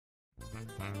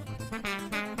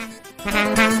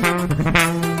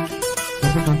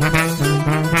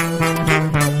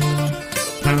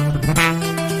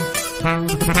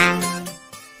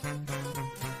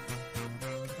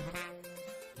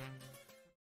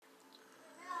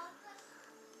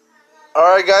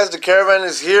Alright guys, the caravan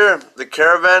is here. The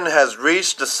caravan has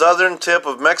reached the southern tip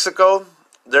of Mexico.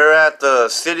 They're at the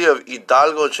city of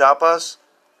Hidalgo, Chiapas,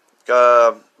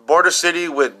 border city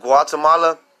with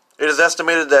Guatemala. It is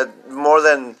estimated that more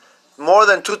than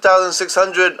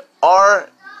 2,600 are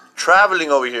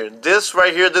traveling over here. This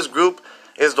right here, this group,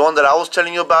 is the one that I was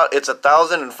telling you about. It's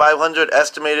 1,500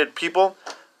 estimated people.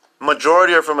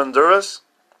 Majority are from Honduras.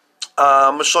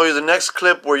 I'm going to show you the next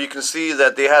clip where you can see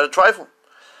that they had a trifle.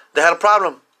 They had a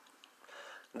problem.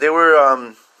 They were,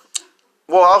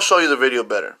 well, I'll show you the video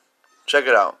better. Check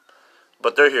it out.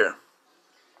 But they're here.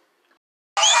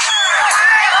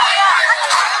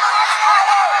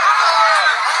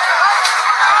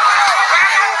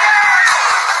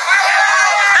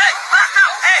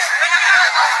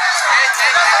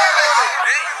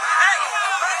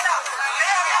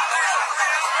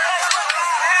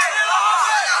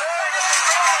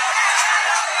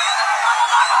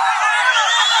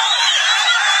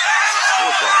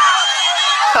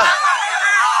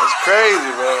 That's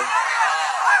crazy, bro.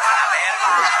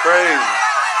 That's crazy.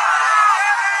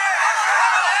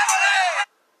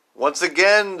 Once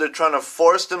again, they're trying to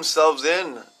force themselves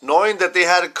in, knowing that they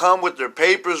had to come with their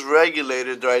papers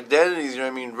regulated, their identities, you know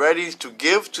what I mean, ready to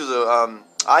give to the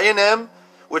INM,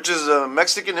 which is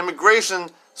Mexican immigration,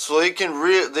 so they can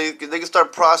they can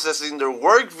start processing their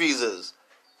work visas.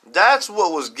 That's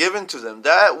what was given to them.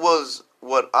 That was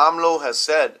what AMLO has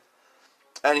said.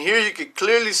 And here you can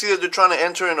clearly see that they're trying to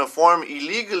enter in a form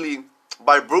illegally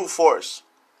by brute force.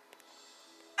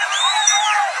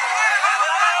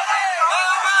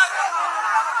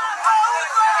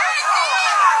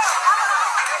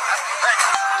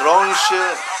 Throwing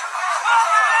shit.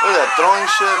 Look at that, throwing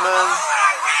shit, man.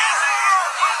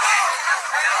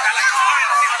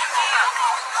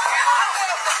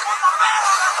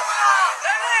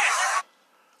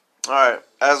 Alright,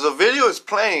 as the video is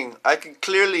playing, I can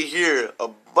clearly hear a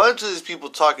bunch of these people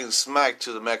talking smack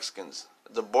to the Mexicans.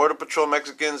 The Border Patrol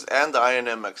Mexicans and the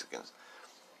INM Mexicans.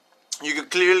 You can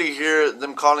clearly hear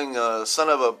them calling son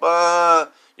of a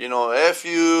you know, F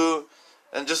you,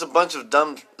 and just a bunch of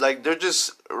dumb, like they're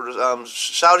just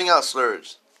shouting out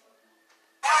slurs.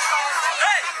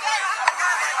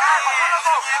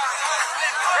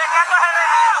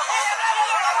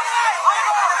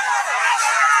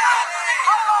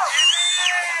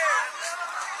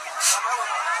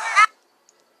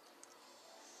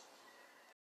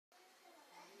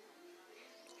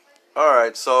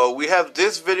 Alright, so we have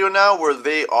this video now where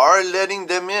they are letting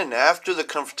them in after the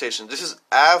confrontation. This is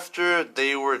after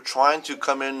they were trying to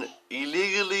come in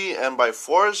illegally and by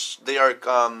force. They are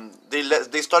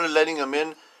they started letting them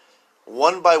in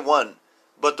one by one.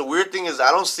 But the weird thing is I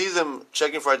don't see them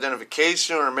checking for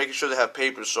identification or making sure they have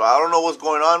papers. So I don't know what's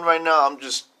going on right now. I'm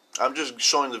just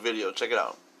showing the video. Check it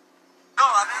out.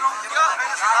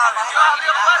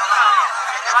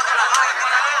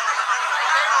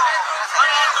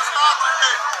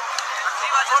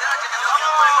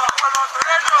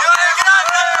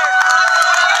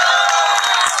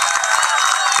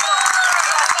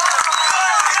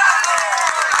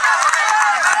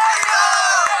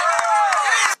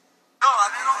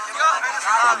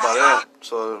 That's about it.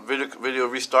 So video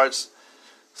restarts.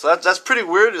 So that's pretty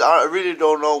weird. I really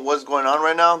don't know what's going on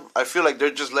right now. I feel like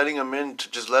they're just letting them in to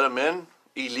just let them in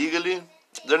illegally.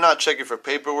 They're not checking for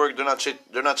paperwork. They're not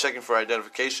checking for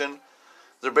identification.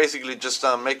 They're basically just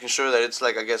making sure that it's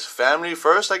like, I guess, family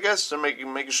first. I guess they're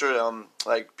making sure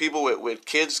like people with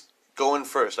kids go in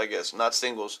first. I guess, not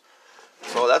singles.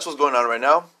 So that's what's going on right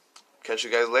now. Catch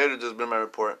you guys later. This has been my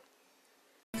report.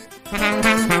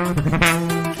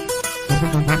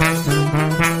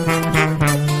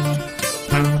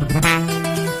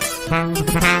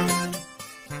 Thank you.